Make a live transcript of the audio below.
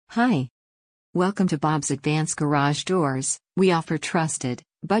Hi. Welcome to Bob's Advanced Garage Doors. We offer trusted,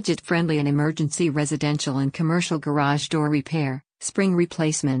 budget-friendly and emergency residential and commercial garage door repair, spring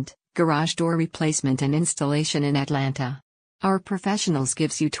replacement, garage door replacement and installation in Atlanta. Our professionals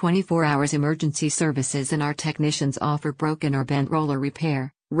gives you 24 hours emergency services and our technicians offer broken or bent roller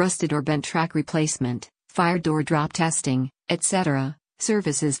repair, rusted or bent track replacement, fire door drop testing, etc.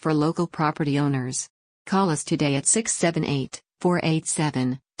 Services for local property owners. Call us today at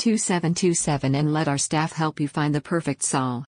 678-487-2727 and let our staff help you find the perfect sol.